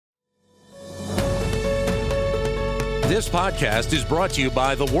This podcast is brought to you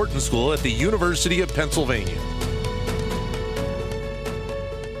by the Wharton School at the University of Pennsylvania.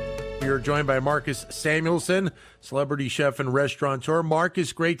 We are joined by Marcus Samuelsson, celebrity chef and restaurateur.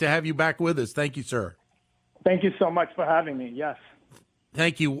 Marcus, great to have you back with us. Thank you, sir. Thank you so much for having me. Yes.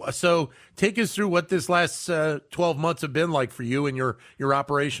 Thank you. So take us through what this last 12 months have been like for you and your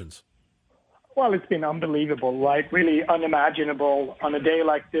operations. Well, it's been unbelievable, right? Really unimaginable on a day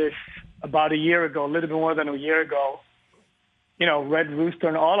like this. About a year ago, a little bit more than a year ago, Red Rooster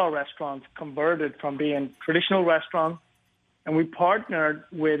and all our restaurants converted from being traditional restaurants, and we partnered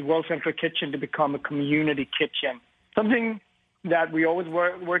with World Central Kitchen to become a community kitchen, something that we always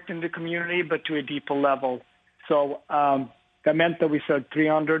worked in the community, but to a deeper level. So that meant that we served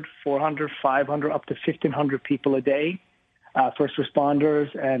 300, 400, 500, up to 1,500 people a day, first responders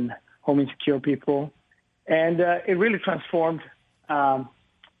and home insecure people. And it really transformed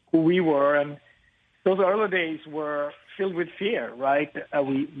who we were. And those early days were filled with fear, right?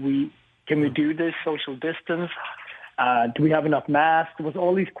 Can we do this social distance? Do we have enough masks? There was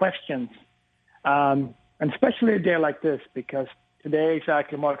all these questions. And especially a day like this, because today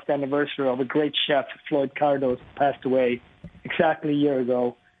exactly marks the anniversary of a great chef, Floyd Cardos, passed away exactly a year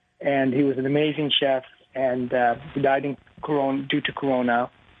ago. And he was an amazing chef, and he died due to Corona.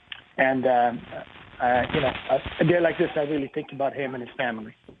 And, a day like this, I really think about him and his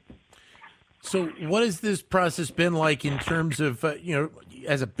family. So what has this process been like in terms of,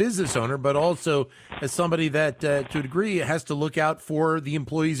 as a business owner, but also as somebody that, to a degree, has to look out for the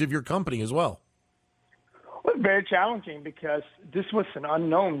employees of your company as well? Well, very challenging because this was an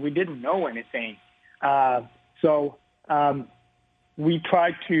unknown. We didn't know anything. So we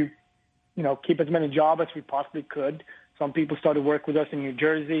tried to, keep as many jobs as we possibly could. Some people started work with us in New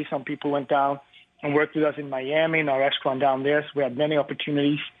Jersey. Some people went down and worked with us in Miami in our restaurant down there. So we had many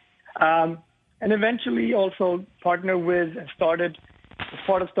opportunities. And eventually also partnered with and started as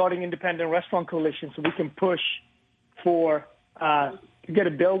part of starting Independent Restaurant Coalition so we can push for to get a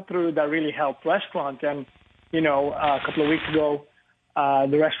bill through that really helped restaurants. And, a couple of weeks ago,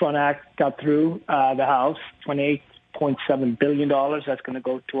 the Restaurant Act got through the House, $28.7 billion. That's going to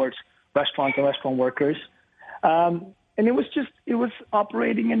go towards restaurants and restaurant workers. And it was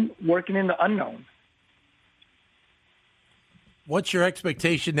operating and working in the unknown. What's your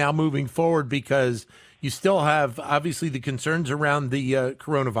expectation now moving forward? Because you still have, obviously, the concerns around the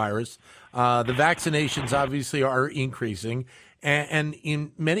coronavirus. The vaccinations, obviously, are increasing. And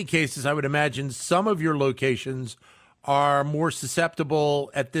in many cases, I would imagine some of your locations are more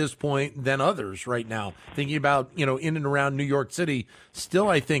susceptible at this point than others right now. Thinking about, in and around New York City, still,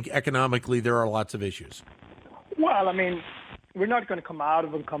 I think, economically, there are lots of issues. Well, we're not going to come out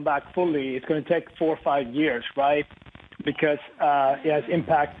of and come back fully. It's going to take 4 or 5 years, right? Because it has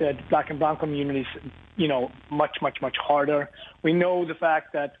impacted Black and brown communities, much, much, much harder. We know the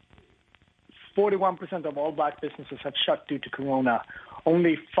fact that 41% of all Black businesses have shut due to Corona.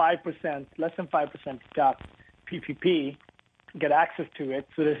 Only 5%, less than 5% got PPP, get access to it.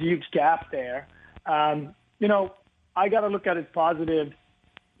 So there's a huge gap there. I got to look at it positive.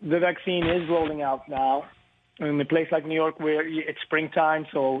 The vaccine is rolling out now. In a place like New York where it's springtime,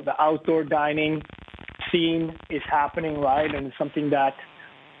 so the outdoor dining scene is happening, right? And it's something that,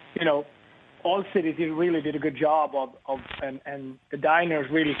 all cities really did a good job of and the diners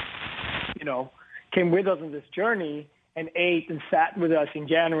really, came with us on this journey and ate and sat with us in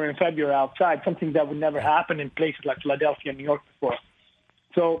January and February outside, something that would never happen in places like Philadelphia and New York before.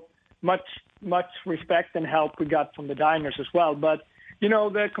 So much respect and help we got from the diners as well. But,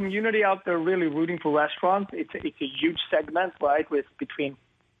 the community out there really rooting for restaurants. It's a huge segment, right, with between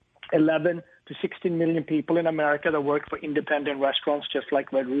 11 to 16 million people in America that work for independent restaurants, just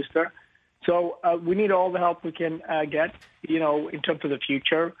like Red Rooster. So we need all the help we can get, in terms of the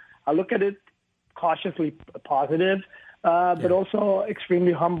future. I look at it cautiously positive, but also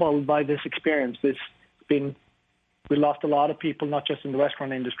extremely humbled by this experience. We lost a lot of people, not just in the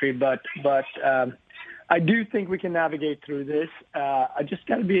restaurant industry, but I do think we can navigate through this. I just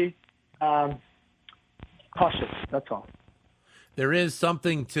got to be cautious. That's all. There is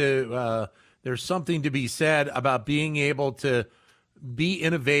something to there's something to be said about being able to be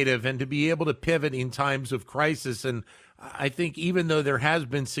innovative and to be able to pivot in times of crisis. And I think even though there has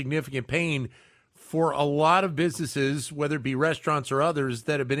been significant pain for a lot of businesses, whether it be restaurants or others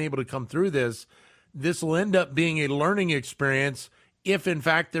that have been able to come through this, this will end up being a learning experience if, in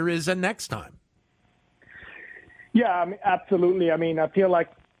fact, there is a next time. Yeah, absolutely. I feel like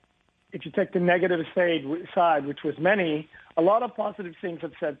if you take the negative side, which was many, a lot of positive things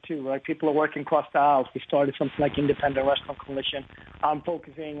have said too, right? People are working across the aisles. We started something like Independent Restaurant Coalition. I'm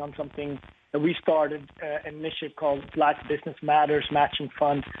focusing on something that we started an initiative called Black Business Matters Matching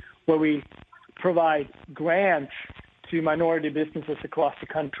Fund, where we provide grants to minority businesses across the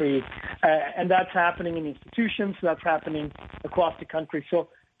country. And that's happening in institutions. That's happening across the country. So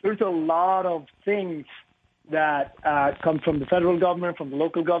there's a lot of things that come from the federal government, from the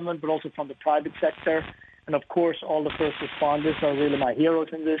local government, but also from the private sector. And, of course, all the first responders are really my heroes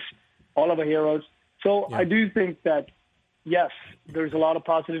in this, all of our heroes. So I do think that, yes, there's a lot of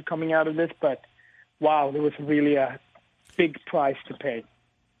positive coming out of this, but, wow, there was really a big price to pay.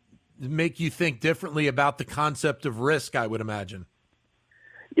 Make you think differently about the concept of risk, I would imagine.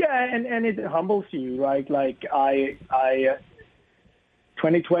 Yeah, and it humbles you, right? Like,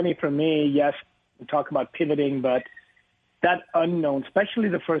 2020 for me, yes, we talk about pivoting, but that unknown, especially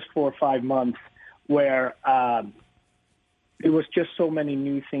the first 4 or 5 months, where it was just so many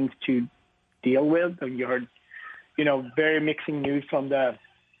new things to deal with. And you heard, very mixing news from the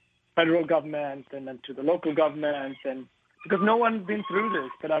federal government and then to the local government, and because no one's been through this.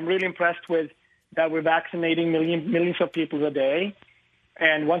 But I'm really impressed with that we're vaccinating millions of people a day.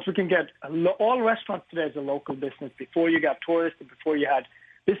 And once we can get all restaurants today as a local business, before you got tourists and before you had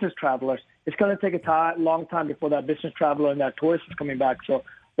business travelers, it's going to take a long time before that business traveler and that tourist is coming back. So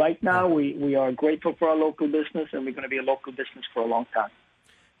right now we are grateful for our local business, and we're going to be a local business for a long time.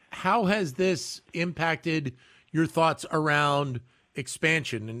 How has this impacted your thoughts around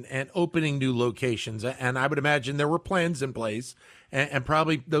expansion and opening new locations? And I would imagine there were plans in place, and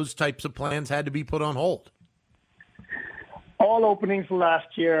probably those types of plans had to be put on hold. All openings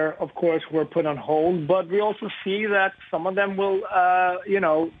last year, of course, were put on hold, but we also see that some of them will,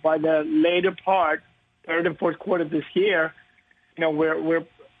 by the later part, third and fourth quarter of this year,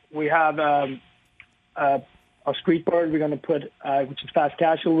 we have a street bird we're going to put, which is fast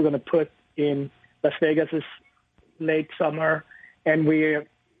casual, we're going to put in Las Vegas this late summer. And we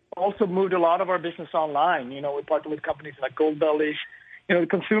also moved a lot of our business online. We partner with companies like Goldbelly's. The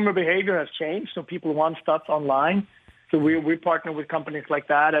consumer behavior has changed, so people want stuff online. So we partner with companies like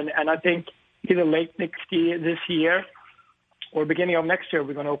that. And I think either late this year or beginning of next year,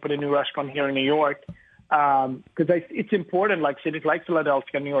 we're going to open a new restaurant here in New York. Because it's important, like cities like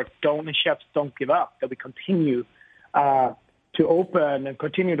Philadelphia, New York, chefs don't give up, that we continue to open and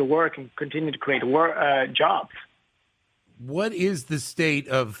continue to work and continue to create jobs. What is the state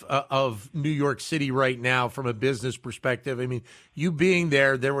of New York City right now from a business perspective? I mean, you being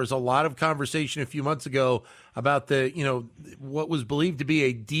there was a lot of conversation a few months ago about what was believed to be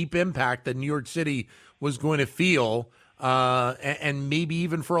a deep impact that New York City was going to feel, and maybe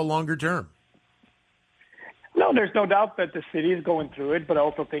even for a longer term. No, there's no doubt that the city is going through it, but I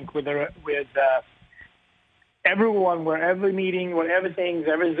also think with everyone, wherever meeting, whatever things,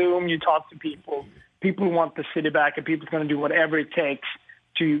 every Zoom, you talk to people want the city back, and people are going to do whatever it takes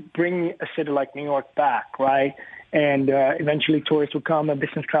to bring a city like New York back, right? And eventually tourists will come and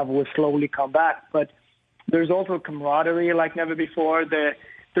business travel will slowly come back. But there's also camaraderie like never before. There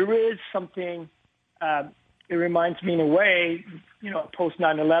is something, it reminds me in a way, post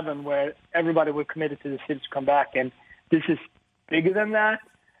 9/11, where everybody was committed to the city to come back. And this is bigger than that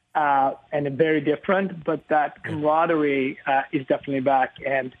and very different, but that camaraderie is definitely back.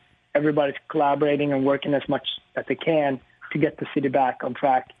 And everybody's collaborating and working as much as they can to get the city back on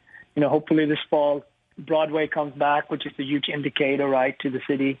track. Hopefully this fall, Broadway comes back, which is a huge indicator, right, to the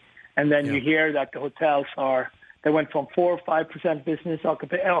city. And then you hear that the hotels they went from 4 or 5% business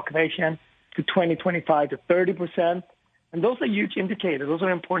occupation to 20, 25 to 30%. And those are huge indicators. Those are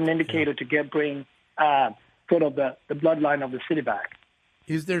important indicators to bring sort of the bloodline of the city back.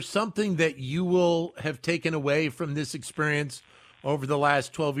 Is there something that you will have taken away from this experience over the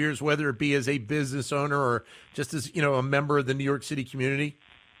last 12 years, whether it be as a business owner or just as, a member of the New York City community?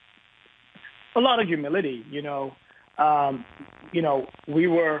 A lot of humility,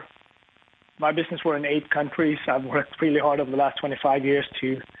 my business were in 8 countries. I've worked really hard over the last 25 years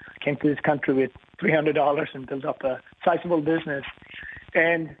came to this country with $300 and built up a sizable business.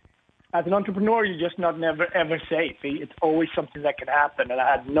 And as an entrepreneur, you're just never, ever safe. It's always something that can happen. And I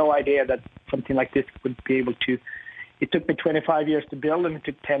had no idea that something like this would be able to. It took me 25 years to build, and it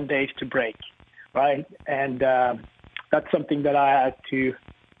took 10 days to break, right? And that's something that I had to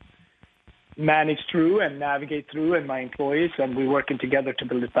manage through and navigate through, and my employees, and we're working together to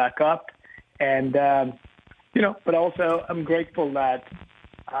build it back up. And, but also I'm grateful that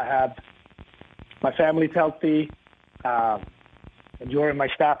I have my family's healthy, and Jory and my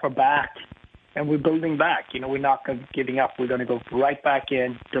staff are back, and we're building back. We're not giving up. We're going to go right back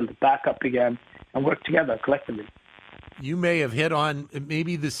in, build it back up again, and work together collectively. You may have hit on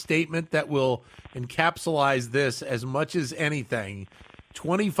maybe the statement that will encapsulize this as much as anything.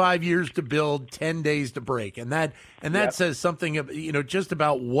 25 years to build, 10 days to break. And that says something, just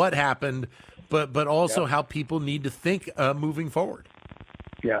about what happened, but also how people need to think moving forward.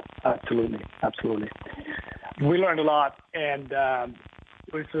 Yeah, absolutely. We learned a lot, and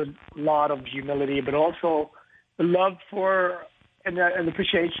there's a lot of humility, but also the love for and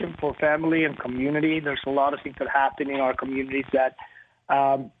appreciation for family and community. There's a lot of things that happen in our communities that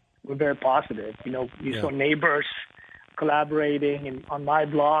were very positive. You saw neighbors collaborating, and on my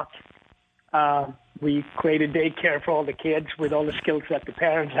block, we created daycare for all the kids with all the skills that the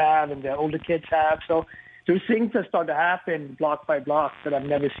parents have and the older kids have. So there's things that start to happen block by block that I've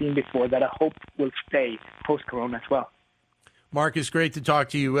never seen before that I hope will stay post-corona as well. Marcus, great to talk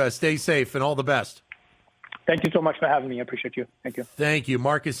to you. Stay safe and all the best. Thank you so much for having me. I appreciate you. Thank you. Thank you.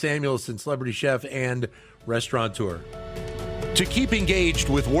 Marcus Samuelsson, celebrity chef and restaurateur. To keep engaged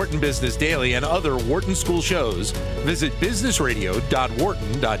with Wharton Business Daily and other Wharton School shows, visit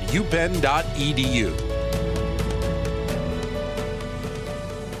businessradio.wharton.upenn.edu.